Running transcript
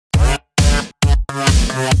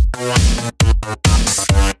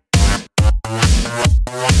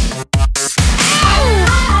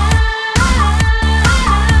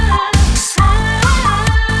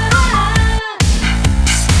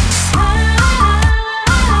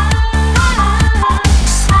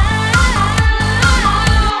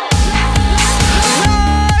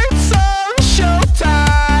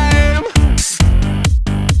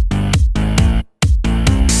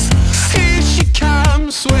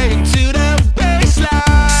swing to the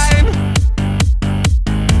baseline.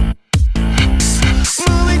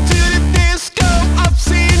 Moving to the disco,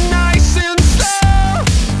 upbeat, nice and slow.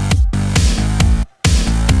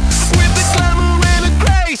 With the glamour and the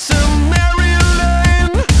grace of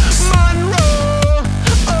Marilyn Monroe.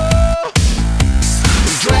 Oh,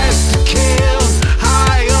 dressed to kill,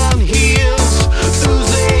 high on heels,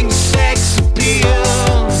 losing sex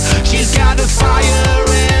appeal. She's got the fire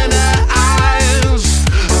in her eyes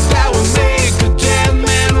that will make a dead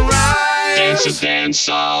man rise. Dance a dance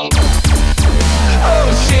all. Oh,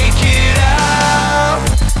 shake it up,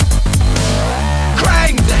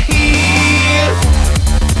 crank the heat,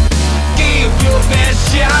 give your best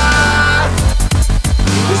shot.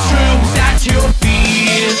 This room's at your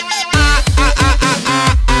feet.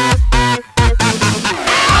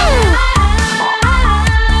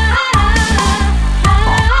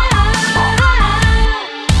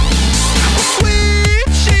 Sweet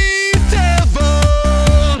she devil,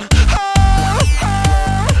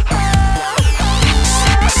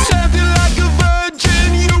 served you like a virgin,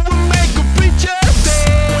 you will make a preacher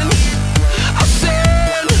sin. I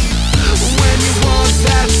said, when you walk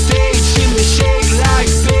that stage in the shade like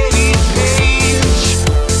Betty Page.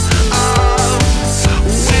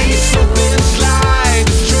 When you slip and slide,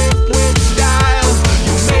 strip with style,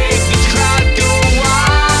 you make this crowd go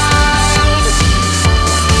wild.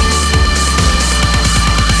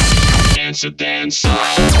 Dance a dance all.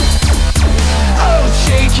 Oh,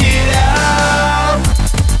 shake it up,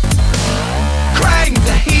 crank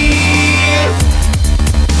the heat.